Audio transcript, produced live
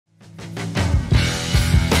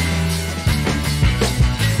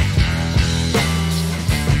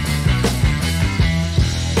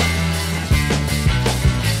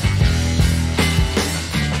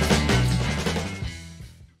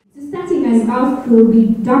myself will be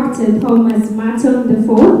Dr. Thomas Manton IV.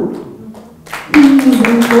 He is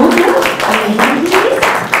an author, an evangelist,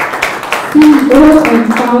 CEO and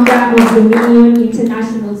founder of Dominion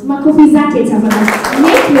International's Makofi Zake Tafadhali.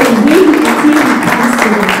 Make your way until he comes to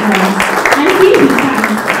the cross. Until he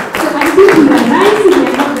comes. So until he arrives, we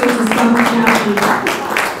are not going to stop now.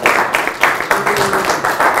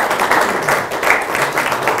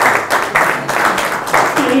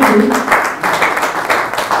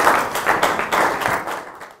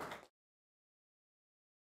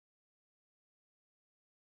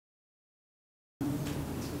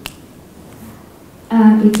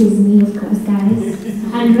 It is me, of course, guys.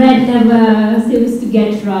 And red never seems to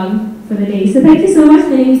get it wrong for the day. So thank you so much.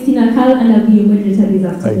 My name is Tina Kal, and I'll be your moderator this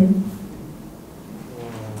afternoon.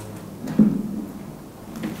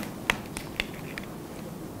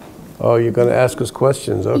 Oh, you're going to ask us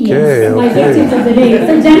questions. Okay. Yes, my questions of the day.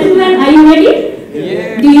 So gentlemen, are you ready?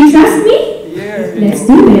 Yeah. Do you trust me? Yeah. Let's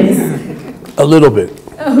do this. A little bit.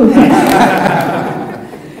 Okay.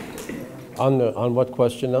 On what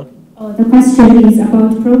question now? The question is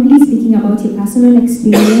about probably speaking about your personal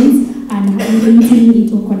experience and relating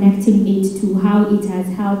it or connecting it to how it has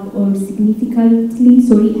helped or significantly,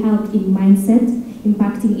 helped in mindset,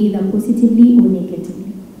 impacting either positively or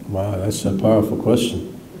negatively. Wow, that's a powerful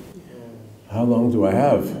question. How long do I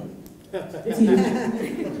have? All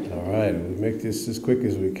right, we'll make this as quick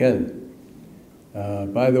as we can.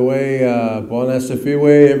 By the way, Bon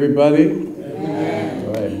Asafiwe, everybody. Amen.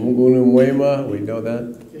 All right, Mungunu Mwema, we know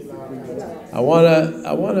that. I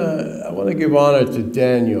wanna give honor to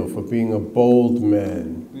Daniel for being a bold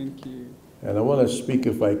man. Thank you. And I want to speak,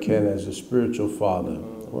 if I can, as a spiritual father.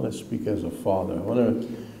 I want to speak as a father. I want to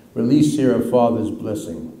release here a father's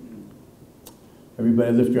blessing.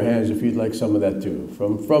 Everybody lift your hands if you'd like some of that too.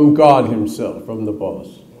 From God himself, from the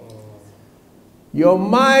boss. Your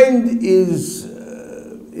mind is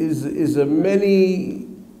a many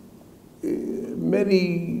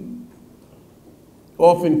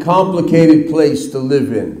often complicated place to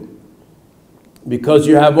live in, because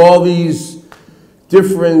you have all these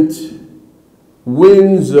different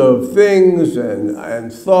winds of things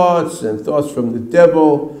and thoughts from the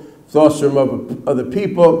devil, thoughts from other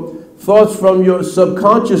people, thoughts from your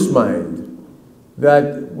subconscious mind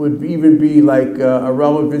that would even be like a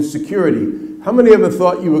realm of insecurity. How many ever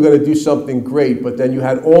thought you were going to do something great, but then you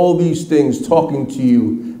had all these things talking to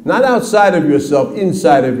you, not outside of yourself,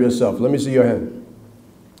 inside of yourself? Let me see your hand.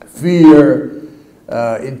 Fear,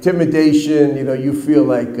 intimidation, you feel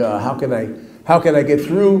like, how can I get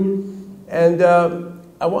through? And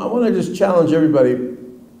I want to just challenge everybody.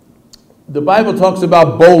 The Bible talks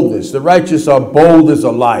about boldness. The righteous are bold as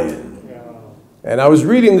a lion. And I was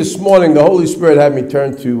reading this morning, the Holy Spirit had me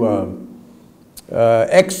turn to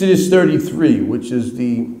Exodus 33, which is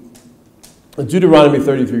Deuteronomy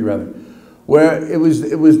 33 rather, where it was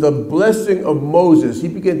the blessing of Moses. He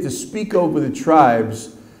began to speak over the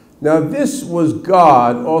tribes. Now this was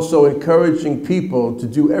God also encouraging people to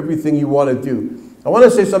do everything you want to do. I want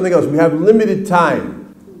to say something else. We have limited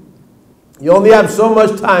time. You only have so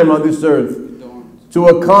much time on this earth to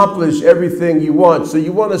accomplish everything you want. So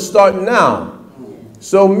you want to start now.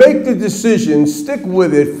 So make the decision, stick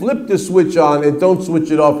with it, flip the switch on, and don't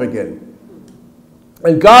switch it off again.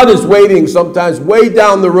 And God is waiting sometimes way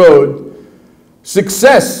down the road.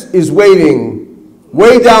 Success is waiting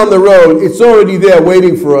way down the road. It's already there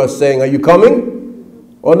waiting for us, saying, are you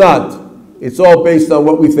coming or not? It's all based on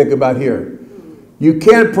what we think about here. You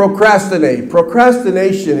can't procrastinate.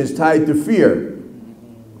 Procrastination is tied to fear.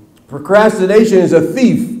 Procrastination is a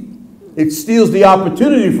thief. It steals the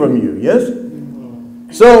opportunity from you, yes?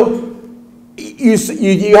 So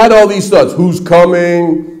you had all these thoughts. Who's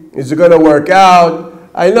coming? Is it going to work out?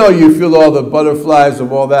 I know you feel all the butterflies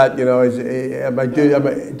of all that.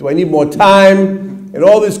 Do I need more time? And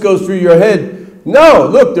all this goes through your head. No,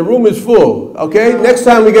 look, the room is full. Okay, next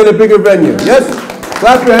time we get a bigger venue. Yes?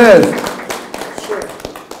 Clap your hands.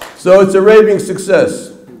 So it's a raving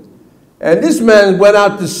success. And this man went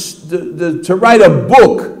out to write a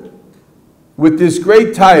book with this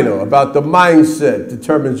great title about the mindset.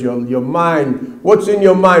 Determines your mind. What's in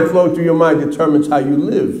your mind, flowing through your mind, determines how you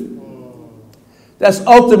live. That's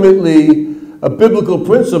ultimately a biblical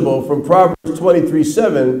principle from Proverbs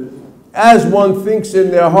 23:7. As one thinks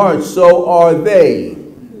in their heart, so are they.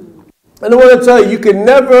 And I want to tell you, you can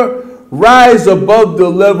never rise above the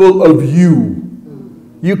level of you.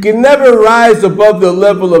 You can never rise above the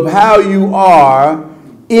level of how you are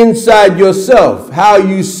inside yourself, how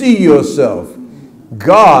you see yourself.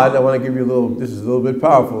 God, I want to give you this is a little bit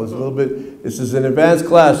powerful. This is an advanced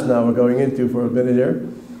class now we're going into for a minute here.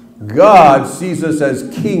 God sees us as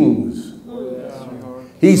kings.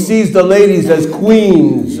 He sees the ladies as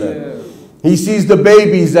queens. He sees the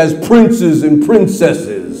babies as princes and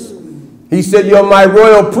princesses. He said, you're my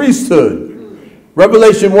royal priesthood.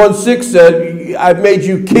 Revelation 1:6 said, I've made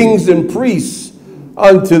you kings and priests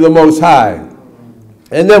unto the Most High.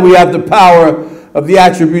 And then we have the power of the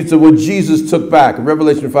attributes of what Jesus took back.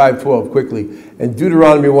 Revelation 5:12, quickly. And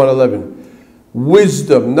Deuteronomy 1:11.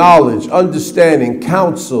 Wisdom, knowledge, understanding,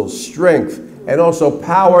 counsel, strength, and also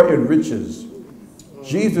power and riches.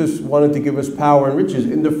 Jesus wanted to give us power and riches.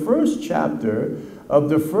 In the first chapter of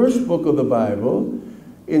the first book of the Bible,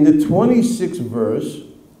 in the 26th verse,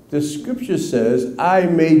 the scripture says, I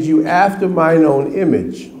made you after mine own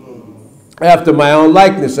image, after my own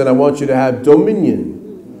likeness, and I want you to have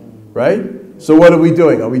dominion. Right? So what are we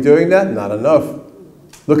doing? Are we doing that? Not enough.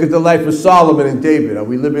 Look at the life of Solomon and David. Are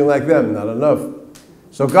we living like them? Not enough.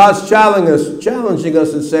 So God's challenging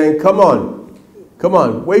us and saying, come on. Come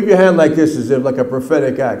on. Wave your hand like this, as if like a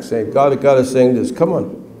prophetic act, saying, God is saying this. Come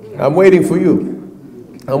on. I'm waiting for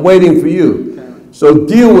you. I'm waiting for you. So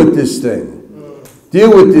deal with this thing.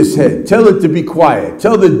 Deal with this head. Tell it to be quiet.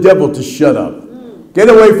 Tell the devil to shut up. Get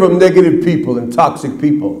away from negative people and toxic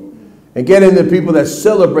people. And get into people that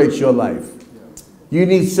celebrate your life. You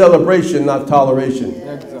need celebration, not toleration.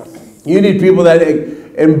 You need people that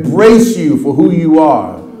embrace you for who you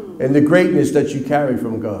are and the greatness that you carry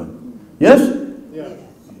from God. Yes? Yes.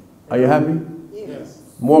 Are you happy? Yes.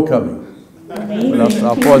 More coming.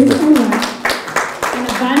 I'll pause there. An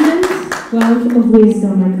abundant wealth of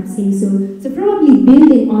wisdom, I could say so. So probably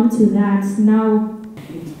building onto that now.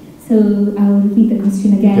 So I'll repeat the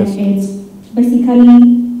question again. Yes. It's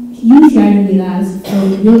basically you sharing with us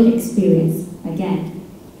from your experience again.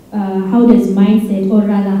 How does mindset, or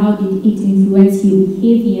rather how did it influence your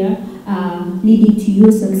behavior leading to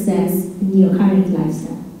your success in your current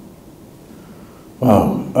lifestyle?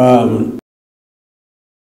 Wow.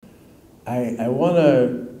 I want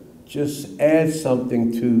to just add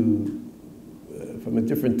something to, from a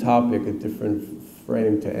different topic, a different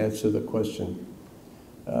frame to answer the question.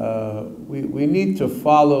 We need to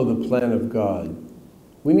follow the plan of God.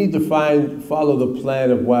 We need to follow the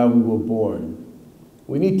plan of why we were born.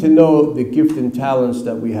 We need to know the gift and talents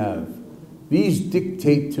that we have. These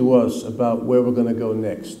dictate to us about where we're going to go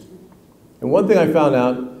next. And one thing I found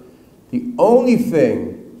out, the only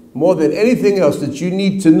thing, more than anything else, that you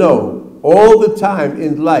need to know all the time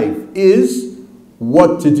in life is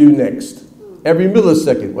what to do next. Every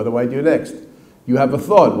millisecond, what do I do next? You have a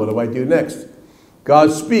thought, what do I do next?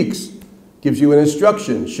 God speaks, gives you an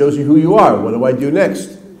instruction, shows you who you are, what do I do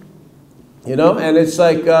next? You know, and it's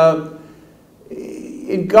like,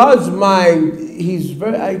 in God's mind, he's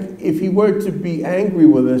very, if he were to be angry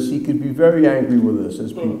with us, he could be very angry with us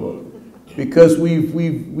as people. Because we've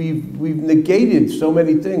negated so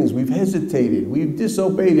many things. We've hesitated. We've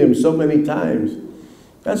disobeyed him so many times.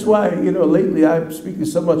 That's why, you know, lately I'm speaking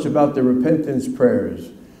so much about the repentance prayers.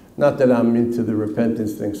 Not that I'm into the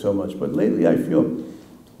repentance thing so much, but lately I feel,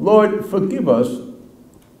 Lord, forgive us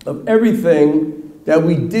of everything that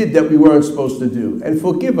we did that we weren't supposed to do. And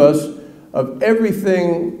forgive us of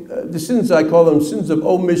everything, the sins, I call them sins of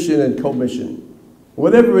omission and commission.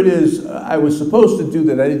 Whatever it is I was supposed to do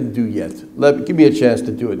that I didn't do yet, give me a chance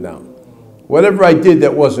to do it now. Whatever I did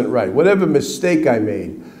that wasn't right, whatever mistake I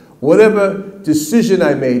made, whatever decision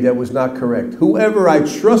I made that was not correct, whoever I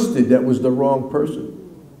trusted that was the wrong person.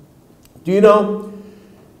 Do you know,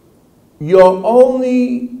 your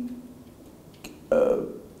only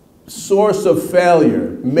source of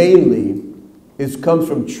failure, mainly, comes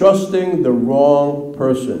from trusting the wrong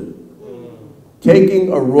person,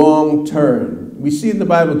 taking a wrong turn. We see in the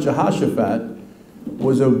Bible, Jehoshaphat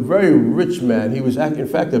was a very rich man. He was, in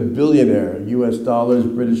fact, a billionaire, US dollars,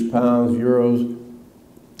 British pounds, euros.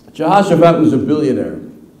 Jehoshaphat was a billionaire.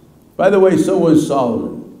 By the way, so was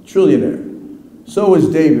Solomon, trillionaire. So was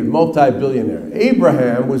David, multi-billionaire.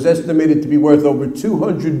 Abraham was estimated to be worth over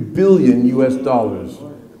 200 billion US dollars.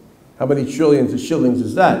 How many trillions of shillings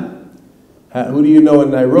is that? Who do you know in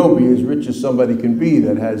Nairobi, as rich as somebody can be,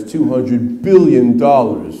 that has $200 billion?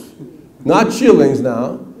 Not shillings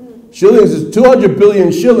now. Shillings is 200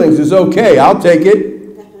 billion shillings is okay. I'll take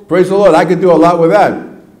it. Praise the Lord. I could do a lot with that.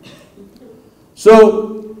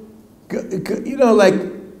 So, you know, like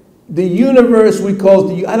the universe we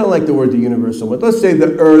call, I don't like the word the universe so much. Let's say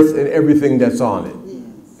the earth and everything that's on it.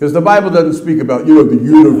 Because the Bible doesn't speak about, you know, the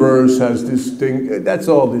universe has this thing. That's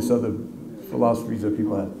all these other philosophies that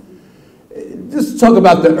people have. Just talk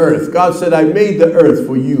about the earth. God said, I made the earth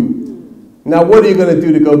for you. Now, what are you going to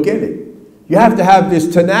do to go get it? You have to have this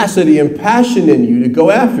tenacity and passion in you to go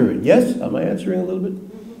after it. Yes? Am I answering a little bit?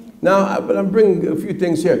 Now, but I'm bringing a few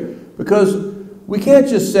things here. Because We can't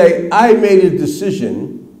just say, I made a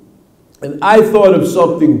decision and I thought of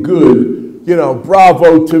something good, you know,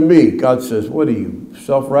 bravo to me. God says, what are you,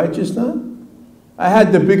 self-righteous now? I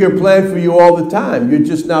had the bigger plan for you all the time. You're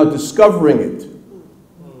just now discovering it.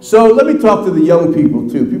 So let me talk to the young people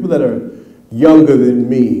too, people that are younger than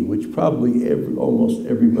me, which probably almost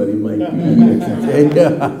everybody might be here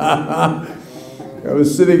today. I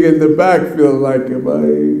was sitting in the back feeling like, oh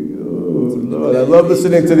Lord, I love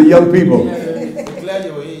listening to the young people. Declare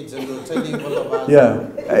your age and you're telling all of us. Yeah,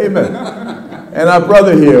 amen. And our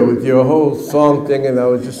brother here with your whole song thing, and I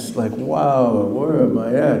was just like, wow, where am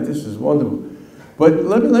I at? This is wonderful. But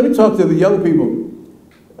let me talk to the young people.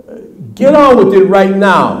 Get on with it right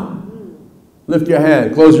now. Lift your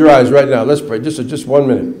hand. Close your eyes right now. Let's pray. Just 1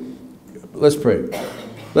 minute. Let's pray.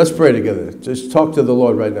 Let's pray together. Just talk to the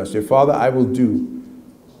Lord right now. Say, Father, I will do.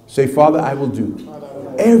 Say, Father, I will do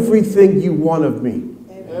everything you want of me.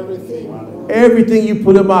 Everything you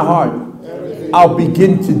put in my heart. I'll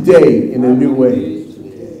begin today in a new way.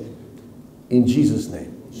 In Jesus'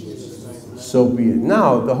 name. So be it.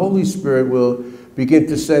 Now, the Holy Spirit will begin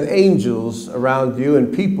to send angels around you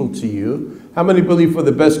and people to you. How many believe for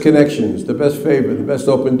the best connections, the best favor, the best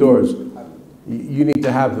open doors? You need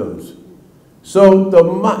to have those. So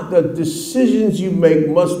the decisions you make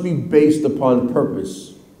must be based upon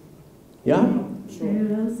purpose. Yeah?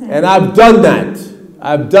 And I've done that.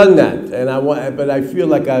 I've done that. But I feel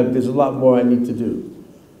like there's a lot more I need to do.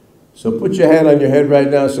 So put your hand on your head right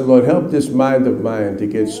now and say, Lord, help this mind of mine to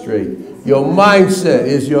get straight. Your mindset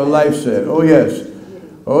is your life set. Oh, yes.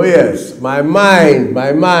 Oh, yes. My mind.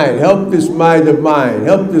 Help this mind of mine.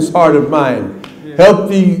 Help this heart of mine. Help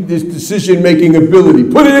this decision-making ability.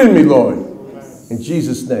 Put it in me, Lord. In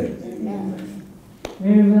Jesus' name.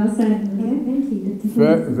 Very well said. Thank you.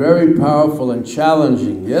 Very powerful and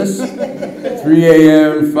challenging, yes? 3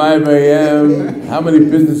 a.m., 5 a.m. How many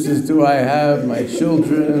businesses do I have? My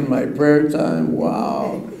children, my prayer time.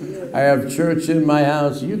 Wow. I have church in my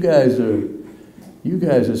house. You guys are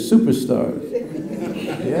superstars.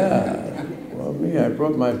 Yeah. Well, me, I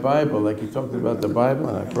brought my Bible, like you talked about the Bible,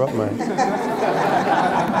 and I brought my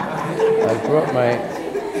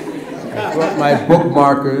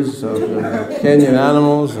bookmarkers of Kenyan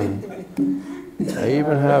animals, and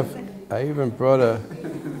I even brought a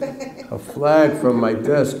flag from my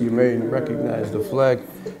desk. You may recognize the flag.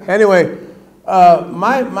 Anyway,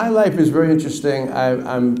 my life is very interesting.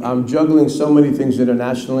 I'm juggling so many things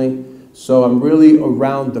internationally, so I'm really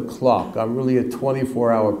around the clock. I'm really a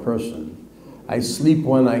 24-hour person. I sleep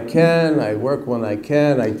when I can, I work when I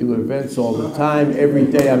can, I do events all the time. Every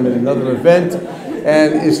day I'm in another event,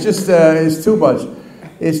 and it's just, it's too much.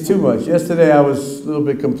 It's too much. Yesterday I was a little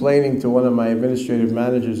bit complaining to one of my administrative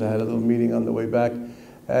managers. I had a little meeting on the way back,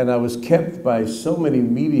 and I was kept by so many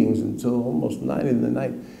meetings until almost 9 in the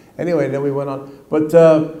night. Anyway, then we went on. But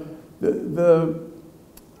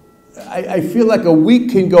I feel like a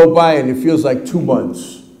week can go by and it feels like 2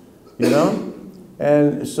 months, you know?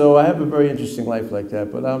 And so I have a very interesting life like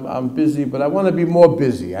that, but I'm busy, but I want to be more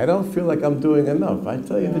busy. I don't feel like I'm doing enough. I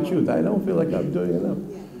tell you the truth, I don't feel like I'm doing enough.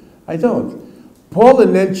 I don't. Paul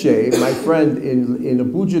Enenche, my friend in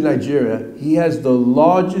Abuja, Nigeria, he has the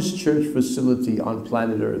largest church facility on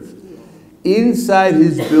planet Earth. Inside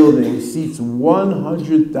his building seats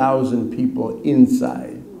 100,000 people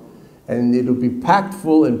inside. And it'll be packed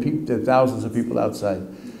full and there are thousands of people outside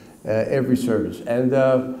every service. And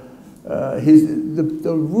the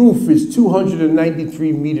roof is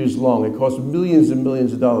 293 meters long. It costs millions and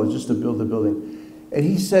millions of dollars just to build the building. And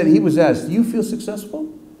he said, he was asked, do you feel successful?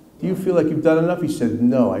 Do you feel like you've done enough? He said,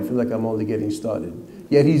 no, I feel like I'm only getting started.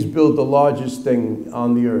 Yet he's built the largest thing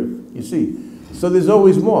on the earth, you see. So there's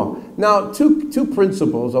always more. Now, two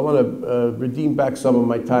principles. I want to redeem back some of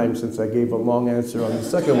my time since I gave a long answer on the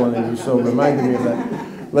second one, and you so reminded me of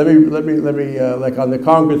that. Let me, like on the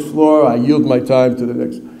Congress floor, I yield my time to the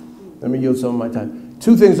next. Let me yield some of my time.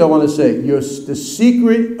 Two things I want to say. The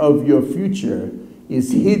secret of your future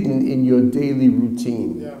is hidden in your daily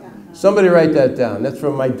routine. Yeah. Somebody write that down. That's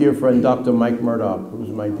from my dear friend, Dr. Mike Murdoch, who's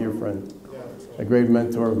my dear friend, a great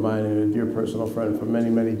mentor of mine and a dear personal friend for many,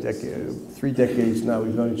 many decades. 3 decades now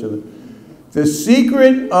we've known each other. The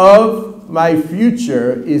secret of my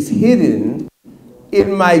future is hidden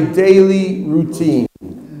in my daily routine.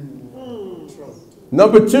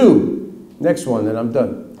 Number 2, next one, and I'm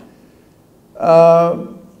done.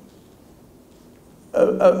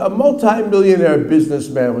 A multi-millionaire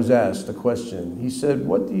businessman was asked a question. He said,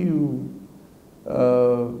 "What do you?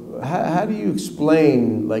 How do you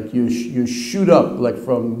explain like you shoot up like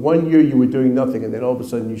from 1 year you were doing nothing and then all of a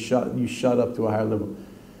sudden you shot up to a higher level?"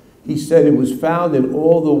 He said it was found in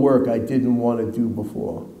all the work I didn't want to do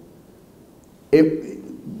before.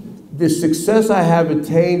 The success I have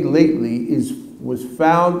attained lately was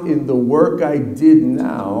found in the work I did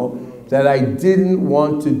now that I didn't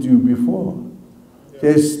want to do before.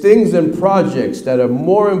 There's things and projects that are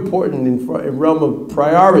more important in realm of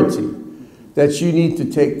priority that you need to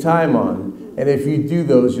take time on. And if you do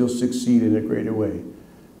those, you'll succeed in a greater way.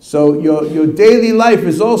 So your daily life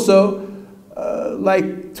is also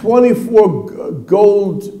like 24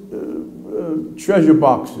 gold treasure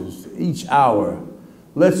boxes each hour.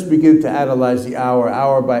 Let's begin to analyze the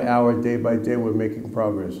hour by hour, day by day. We're making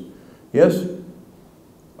progress. Yes?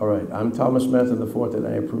 All right. I'm Thomas Manton IV, and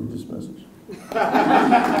I approve this message.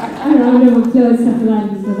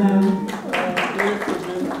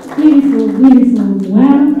 Beautiful, beautiful.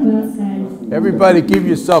 Well said. Everybody give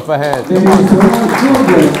yourself a hand.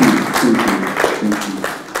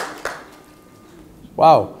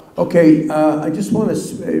 Wow. Okay, I just want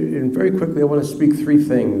to, and very quickly, I want to speak 3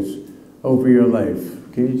 things over your life.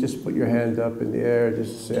 Can you just put your hand up in the air,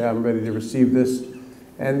 just say, I'm ready to receive this?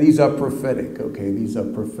 And these are prophetic, okay? These are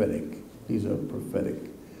prophetic. These are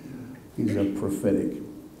prophetic. These are prophetic.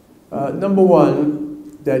 Number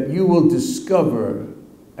 1, that you will discover,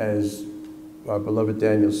 as our beloved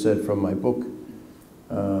Daniel said from my book,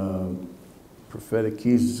 Prophetic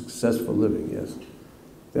Keys to Successful Living, yes,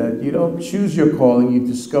 that you don't choose your calling, you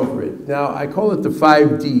discover it. Now, I call it the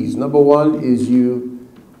 5 Ds. Number 1 is you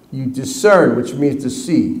discern, which means to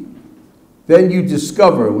see. Then you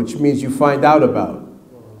discover, which means you find out about.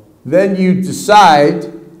 Then you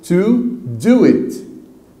decide to do it.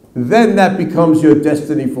 Then that becomes your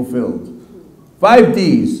destiny fulfilled. 5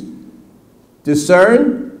 Ds.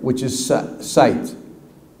 Discern, which is sight.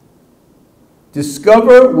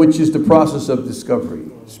 Discover, which is the process of discovery.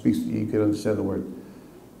 You can understand the word.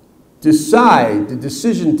 Decide, the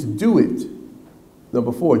decision to do it.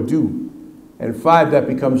 Number 4, do. And 5, that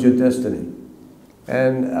becomes your destiny.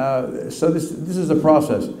 And so this is a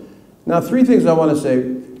process. Now, 3 things I want to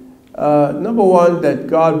say. Number 1, that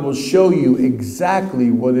God will show you exactly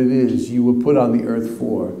what it is you were put on the earth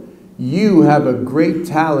for. You have a great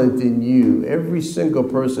talent in you. Every single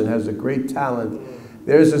person has a great talent.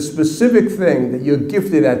 There's a specific thing that you're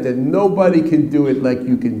gifted at that nobody can do it like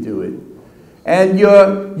you can do it. And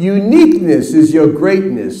your uniqueness is your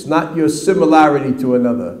greatness, not your similarity to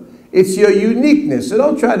another. It's your uniqueness. So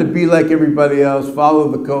don't try to be like everybody else, follow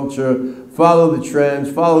the culture, follow the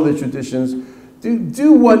trends, follow the traditions.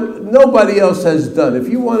 Do what nobody else has done. If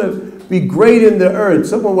you want to be great in the earth,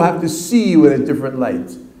 someone will have to see you in a different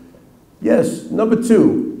light. Yes, number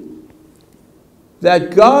 2,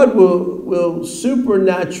 that God will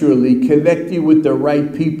supernaturally connect you with the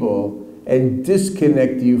right people and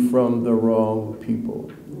disconnect you from the wrong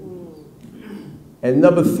people. And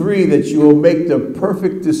number 3, that you will make the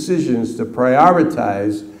perfect decisions to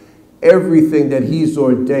prioritize everything that He's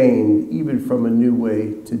ordained, even from a new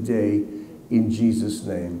way today, in Jesus'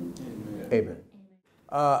 name. Amen.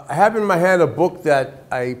 I have in my hand a book that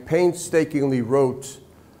I painstakingly wrote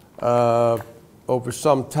over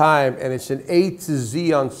some time, and it's an A to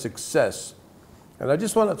Z on success. And I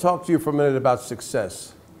just want to talk to you for a minute about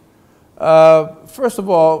success. First of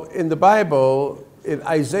all, in the Bible, in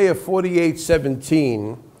Isaiah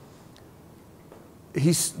 48:17,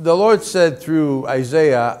 the Lord said through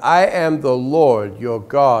Isaiah, I am the Lord your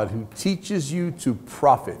God who teaches you to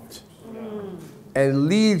profit and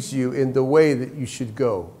leads you in the way that you should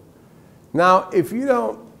go. Now, if you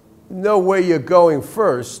don't know where you're going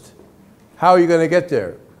first, how are you going to get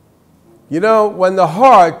there? You know, when the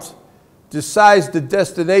heart decides the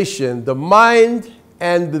destination, the mind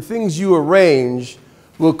and the things you arrange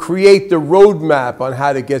will create the roadmap on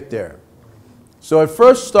how to get there. So it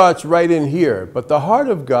first starts right in here, but the heart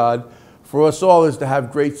of God for us all is to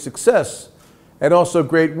have great success and also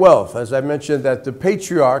great wealth. As I mentioned, that the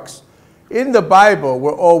patriarchs in the Bible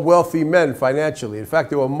were all wealthy men financially. In fact,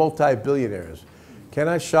 they were multi-billionaires. Can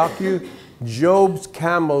I shock you? Job's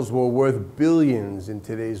camels were worth billions in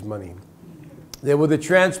today's money. They were the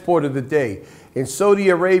transport of the day. In Saudi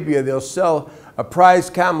Arabia, they'll sell a prize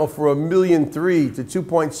camel for $1.3 million to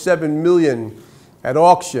 $2.7 million at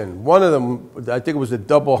auction. One of them, I think it was a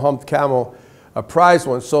double-humped camel, a prize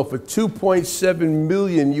one, sold for $2.7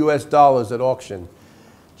 million US at auction.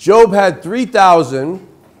 Job had 3,000.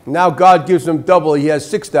 Now God gives him double. He has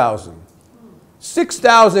 6,000.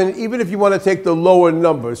 6,000, even if you want to take the lower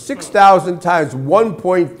number, 6,000 times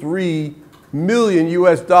 1.3 million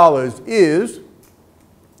US is,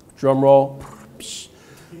 drum roll,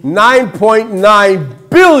 9.9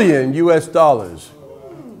 billion US dollars.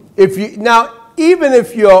 Now, even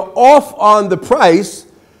if you're off on the price,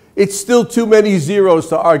 it's still too many zeros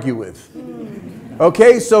to argue with.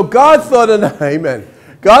 Okay, so God thought enough, amen.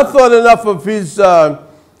 God thought enough of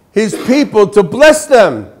his people to bless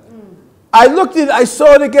them. I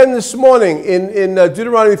saw it again this morning in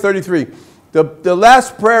Deuteronomy 33, the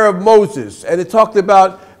last prayer of Moses, and it talked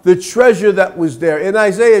about the treasure that was there. In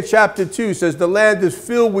Isaiah chapter 2 says the land is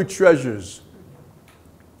filled with treasures.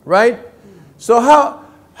 Right? So how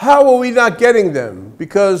are we not getting them?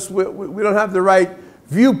 Because we don't have the right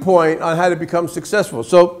viewpoint on how to become successful.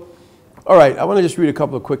 So, all right, I want to just read a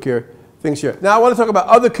couple of quick things here. Now, I want to talk about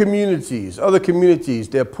other communities. Other communities,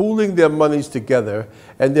 they're pooling their monies together,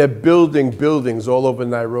 and they're building buildings all over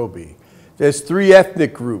Nairobi. There's 3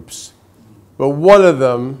 ethnic groups, but one of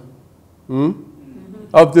them,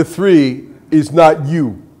 of the 3, is not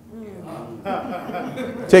you.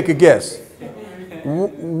 Take a guess.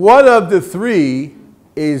 One of the 3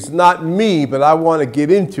 is not me, but I want to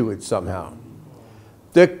get into it somehow.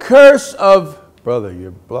 The curse of... Brother,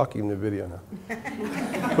 you're blocking the video now.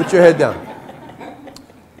 Put your head down.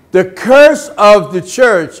 The curse of the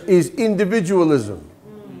church is individualism.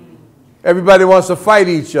 Everybody wants to fight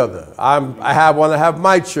each other. I want to have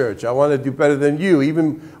my church. I want to do better than you.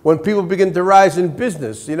 Even when people begin to rise in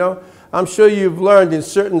business, you know, I'm sure you've learned in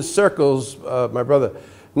certain circles, my brother,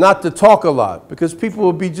 not to talk a lot, because people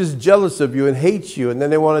will be just jealous of you and hate you, and then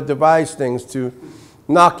they want to devise things to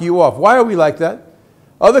knock you off. Why are we like that?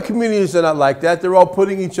 Other communities are not like that. They're all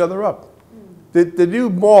putting each other up. The new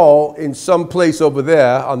mall in some place over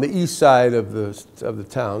there on the east side of the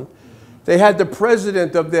town, they had the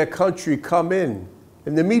president of their country come in,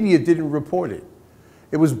 and the media didn't report it.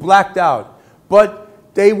 It was blacked out. But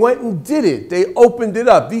they went and did it. They opened it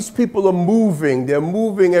up. These people are moving. They're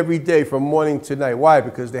moving every day from morning to night. Why?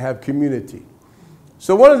 Because they have community.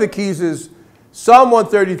 So one of the keys is Psalm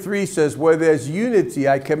 133 says, where there's unity,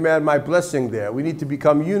 I command my blessing there. We need to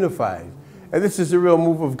become unified. And this is a real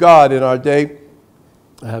move of God in our day.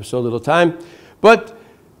 I have so little time. But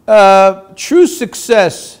true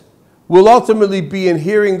success will ultimately be in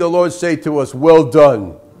hearing the Lord say to us, well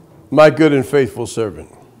done, my good and faithful servant.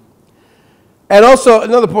 And also,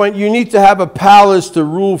 another point, you need to have a palace to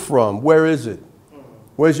rule from. Where is it?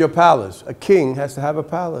 Where's your palace? A king has to have a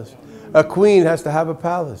palace. A queen has to have a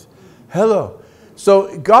palace. Hello.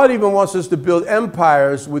 So God even wants us to build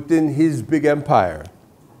empires within his big empire.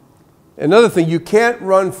 Another thing, you can't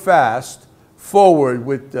run fast forward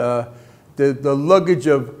with the luggage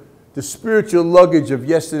of, the spiritual luggage of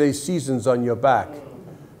yesterday's seasons on your back.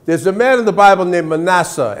 There's a man in the Bible named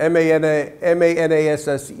Manasseh, M-A-N-A-S-S-E-H.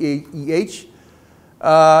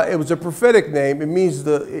 It was a prophetic name. It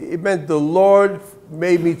meant the Lord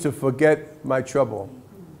made me to forget my trouble.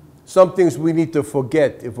 Some things we need to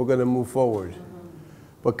forget if we're going to move forward.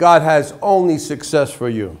 But God has only success for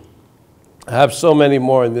you. I have so many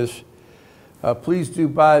more in this. Please do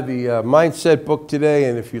buy the Mindset book today,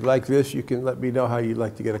 and if you like this, you can let me know how you'd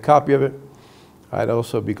like to get a copy of it. I'd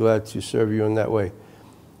also be glad to serve you in that way.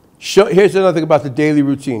 Here's another thing about the daily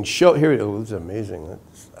routine. Here it is. Oh, this is amazing.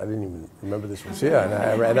 I didn't even remember this was here,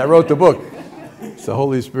 and I wrote the book. So the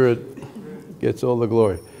Holy Spirit gets all the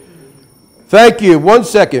glory. Thank you. 1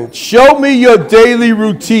 second. Show me your daily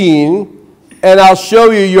routine, and I'll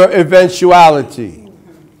show you your eventuality.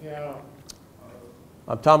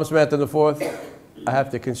 I'm Thomas Manton IV. I have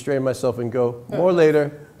to constrain myself and go. More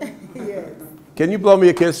later. Can you blow me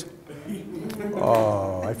a kiss?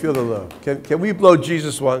 Oh, I feel the love. Can we blow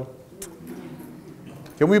Jesus one?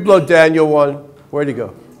 Can we blow Daniel one? Where'd he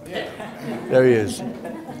go? There he is.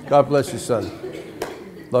 God bless you, son.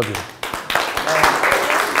 Love you.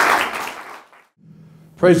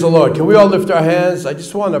 Praise the Lord. Can we all lift our hands? I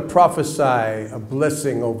just want to prophesy a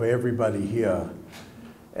blessing over everybody here.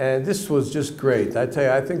 And this was just great. I tell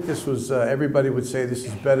you, I think this was, everybody would say this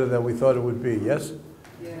is better than we thought it would be. Yes?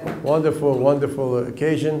 Yeah. Wonderful, wonderful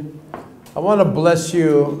occasion. I want to bless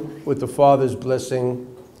you with the Father's blessing.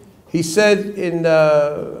 He said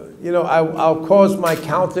I'll cause my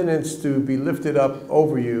countenance to be lifted up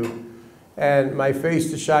over you and my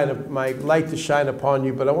face to shine, my light to shine upon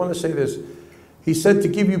you. But I want to say this. He said to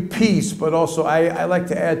give you peace, but also I like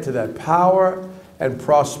to add to that power and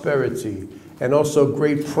prosperity and also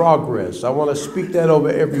great progress. I want to speak that over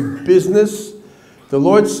every business. The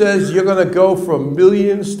Lord says you're going to go from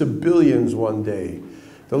millions to billions one day.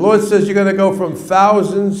 The Lord says you're going to go from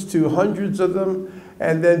thousands to hundreds of them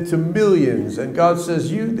and then to millions. And God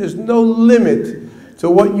says there's no limit to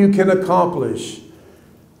what you can accomplish.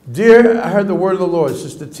 Dear, I heard the word of the Lord.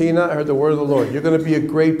 Sister Tina, I heard the word of the Lord. You're going to be a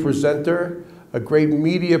great presenter, a great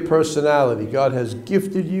media personality. God has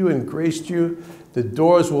gifted you and graced you. The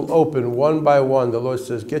doors will open one by one. The Lord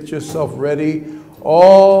says, get yourself ready.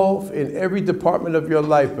 all in every department of your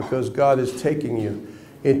life, because God is taking you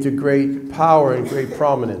into great power and great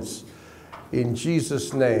prominence. In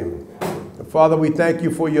Jesus' name. Father, we thank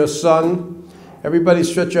you for your son. Everybody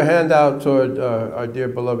stretch your hand out toward our dear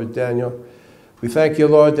beloved Daniel. We thank you,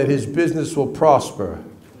 Lord, that his business will prosper.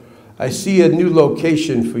 I see a new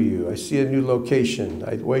location for you. I see a new location.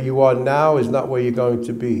 Where you are now is not where you're going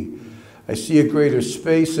to be. I see a greater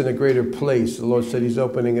space and a greater place. The Lord said he's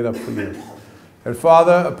opening it up for you. And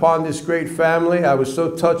Father, upon this great family, I was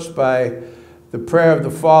so touched by the prayer of the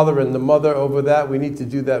father and the mother over that. We need to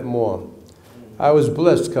do that more. I was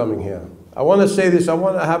blessed coming here. I want to say this. I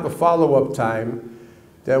want to have a follow-up time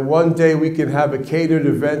that one day we can have a catered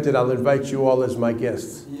event, and I'll invite you all as my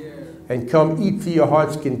guests. And come eat to your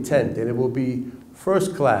heart's content, and it will be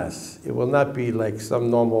first class. It will not be like some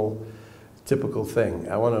normal, typical thing.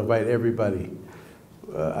 I want to invite everybody.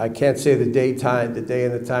 I can't say the day and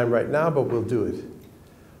the time right now, but we'll do it.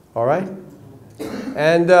 All right?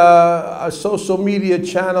 And our social media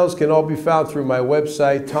channels can all be found through my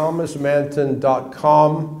website,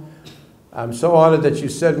 thomasmanton.com. I'm so honored that you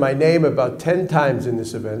said my name about 10 times in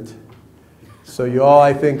this event. So you all,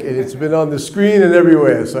 I think, it's been on the screen and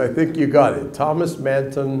everywhere, so I think you got it.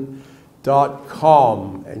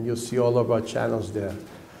 thomasmanton.com, and you'll see all of our channels there.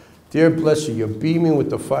 Dear bless you, you're beaming with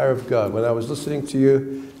the fire of God. When I was listening to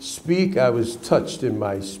you speak, I was touched in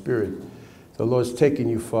my spirit. The Lord's taken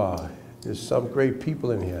you far. There's some great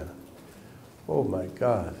people in here. Oh my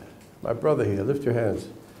God. My brother here, lift your hands.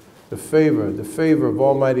 The favor of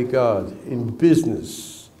Almighty God in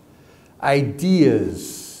business,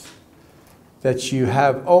 ideas that you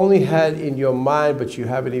have only had in your mind, but you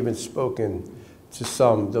haven't even spoken to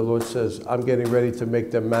some. The Lord says, I'm getting ready to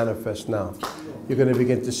make them manifest now. You're going to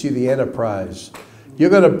begin to see the enterprise.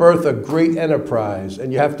 You're going to birth a great enterprise,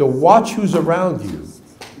 and you have to watch who's around you,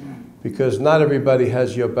 because not everybody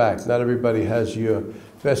has your back. Not everybody has your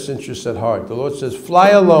best interests at heart. The Lord says,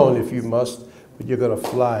 fly alone if you must, but you're going to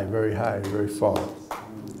fly very high and very far.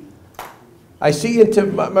 I see,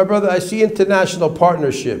 my brother, I see international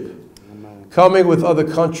partnership coming with other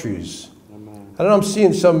countries. I don't know, I'm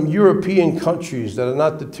seeing some European countries that are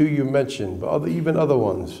not the two you mentioned, but even other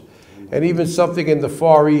ones. And even something in the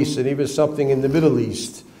Far East, and even something in the Middle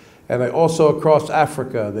East. And also across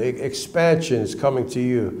Africa. The expansion is coming to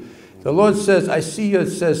you. The Lord says, I see it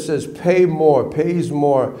says pay more, pays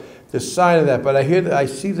more, the sign of that. But I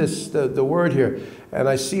see this, the word here, and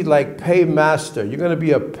I see like pay master. You're going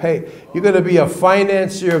to be a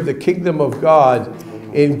financier of the kingdom of God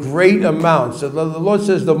in great amounts. So the Lord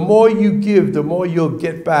says, the more you give, the more you'll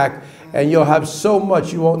get back, and you'll have so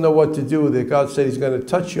much you won't know what to do with it. God said he's going to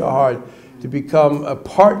touch your heart to become a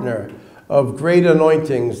partner of great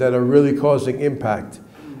anointings that are really causing impact.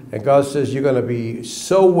 And God says you're going to be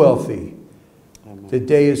so wealthy. Amen. The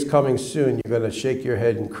day is coming soon. You're going to shake your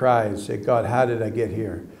head and cry and say, God, how did I get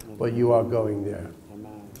here? Well, you are going there.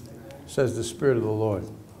 Amen. Says the Spirit of the Lord.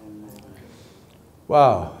 Amen.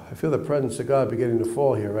 Wow, I feel the presence of God beginning to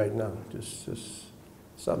fall here right now. Just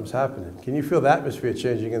something's happening. Can you feel the atmosphere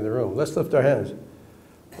changing in the room? Let's lift our hands.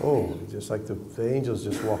 Oh, just like the angels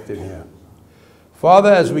just walked in here.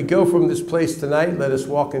 Father, as we go from this place tonight, let us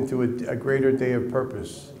walk into a greater day of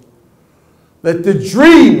purpose. Let the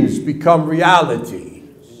dreams become reality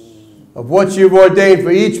of what you've ordained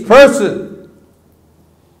for each person.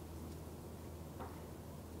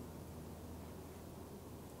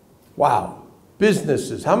 Wow.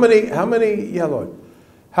 Businesses. How many, yeah, Lord.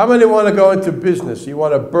 How many want to go into business? You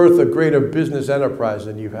want to birth a greater business enterprise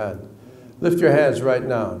than you've had? Lift your hands right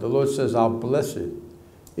now. The Lord says, I'll bless it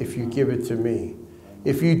if you give it to me.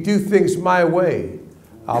 If you do things my way,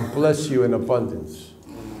 I'll bless you in abundance.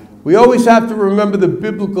 We always have to remember the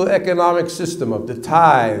biblical economic system of the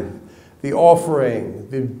tithe, the offering,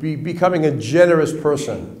 becoming a generous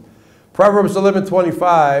person. Proverbs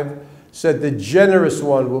 11:25 said the generous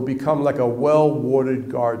one will become like a well-watered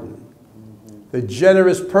garden. The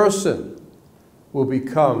generous person will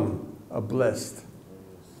become a blessed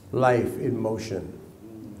life in motion.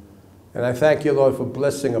 And I thank you, Lord, for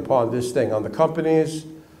blessing upon this thing, on the companies,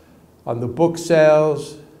 on the book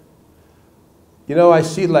sales. You know, I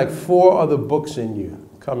see like 4 other books in you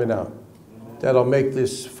coming out that'll make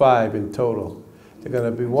this 5 in total. They're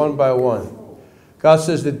going to be one by one. God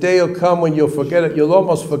says the day will come when you'll forget it. You'll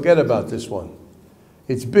almost forget about this one.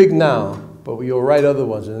 It's big now, but you'll write other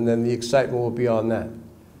ones, and then the excitement will be on that.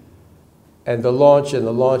 And the launch,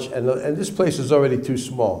 and this place is already too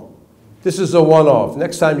small. This is a one-off.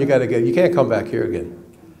 Next time you got to you can't come back here again.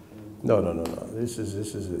 No. This is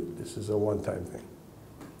it. This is a one-time thing.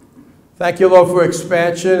 Thank you, Lord, for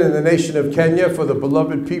expansion in the nation of Kenya, for the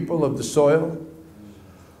beloved people of the soil.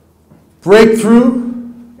 breakthrough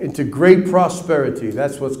into great prosperity.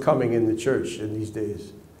 That's what's coming in the church in these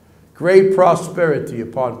days. Great prosperity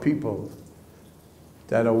upon people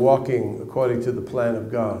that are walking according to the plan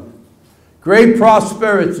of God. Great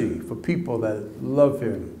prosperity for people that love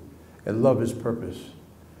Him and love His purpose.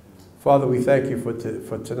 Father, we thank you for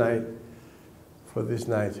tonight, for this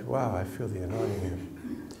night. Wow, I feel the anointing here.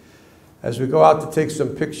 As we go out to take some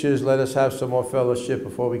pictures, let us have some more fellowship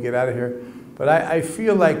before we get out of here. But I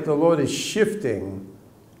feel like the Lord is shifting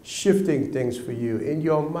things for you in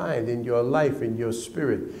your mind, in your life, in your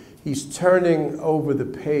spirit. He's turning over the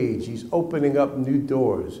page. He's opening up new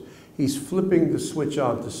doors. He's flipping the switch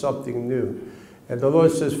on to something new. And the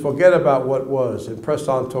Lord says, forget about what was and press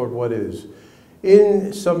on toward what is.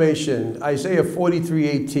 In summation, Isaiah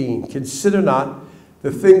 43:18, consider not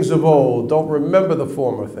the things of old. Don't remember the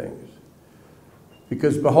former things.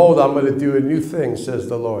 Because behold, I'm going to do a new thing, says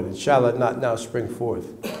the Lord. And shall it not now spring forth?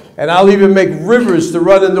 And I'll even make rivers to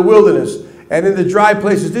run in the wilderness and in the dry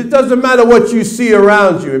places. It doesn't matter what you see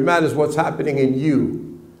around you. It matters what's happening in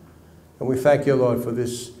you. And we thank you, Lord, for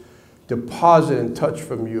this deposit and touch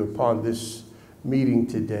from you upon this meeting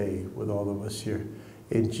today with all of us here.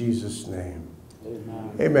 In Jesus' name.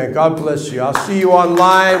 Amen. Amen. God bless you. I'll see you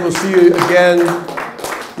online. We'll see you again.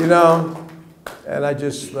 You know, and I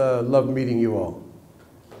just love meeting you all.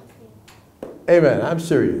 Amen. I'm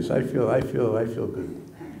serious. I feel good.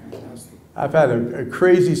 I've had a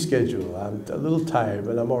crazy schedule. I'm a little tired,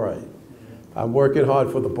 but I'm all right. I'm working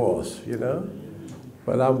hard for the boss, you know.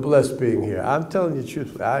 But I'm blessed being here. I'm telling you the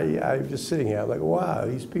truth. I'm just sitting here. I'm like, wow,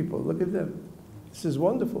 these people, look at them. This is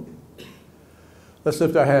wonderful. Let's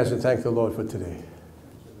lift our hands and thank the Lord for today.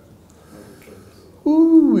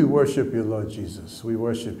 Ooh, we worship you, Lord Jesus. We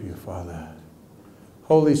worship you, Father.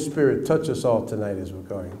 Holy Spirit, touch us all tonight as we're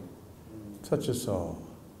going. Touch us all.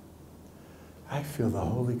 I feel the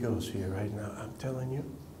Holy Ghost here right now. I'm telling you.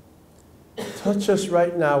 Touch us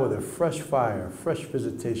right now with a fresh fire, a fresh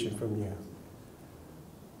visitation from you.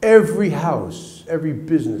 Every house, every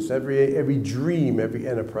business, every dream, every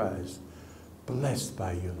enterprise, blessed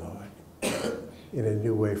by you, Lord, in a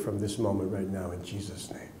new way from this moment right now, in Jesus'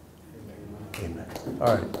 name. Amen.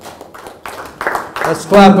 All right. Let's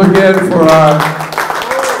clap again for our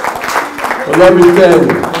beloved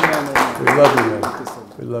family. We love you, man.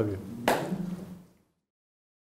 We love you.